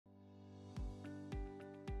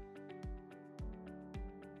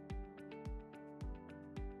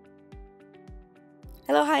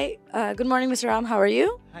Hello, hi. Good morning, Mr. Ram. How are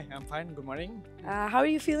you? Hi, I'm fine. Good morning. How are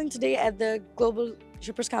you feeling today at the Global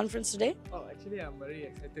Shippers Conference today? Oh, actually, I'm very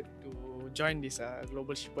excited to join this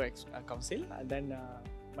Global Shipper Council. And then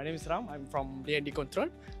my name is Ram. I'm from D&D Control.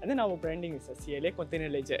 And then our branding is a CLA Container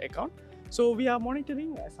Ledger Account. So we are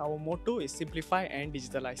monitoring as our motto is simplify and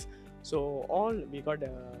digitalize. So we got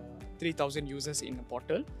 3,000 users in the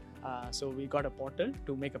portal. So we got a portal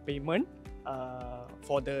to make a payment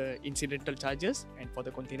for the incidental charges and for the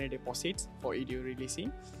container deposits for EDU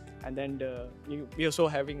releasing. And then we also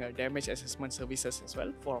having a damage assessment services as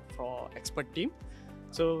well for expert team.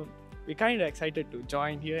 So we're kind of excited to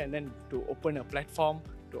join here and then to open a platform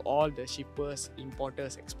to all the shippers,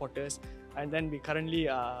 importers, exporters. And then we currently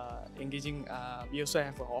engaging, we also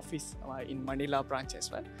have an office in Manila branch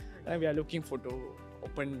as well. And we are looking for to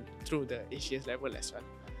open through the ACS level as well.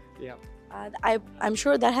 Yeah. I'm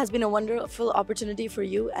sure that has been a wonderful opportunity for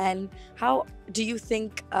you. And how do you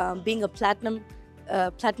think being a platinum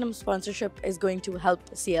sponsorship is going to help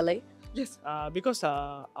CLA? Yes, because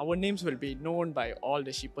our names will be known by all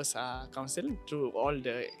the Shippers Council through all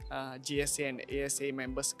the GSA and ASA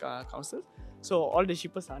members council. So all the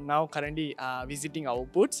shippers are now currently visiting our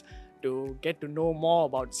booths to get to know more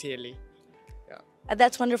about CLA.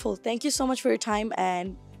 That's wonderful. Thank you so much for your time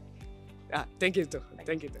and thank you too.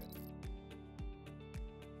 Thank you too.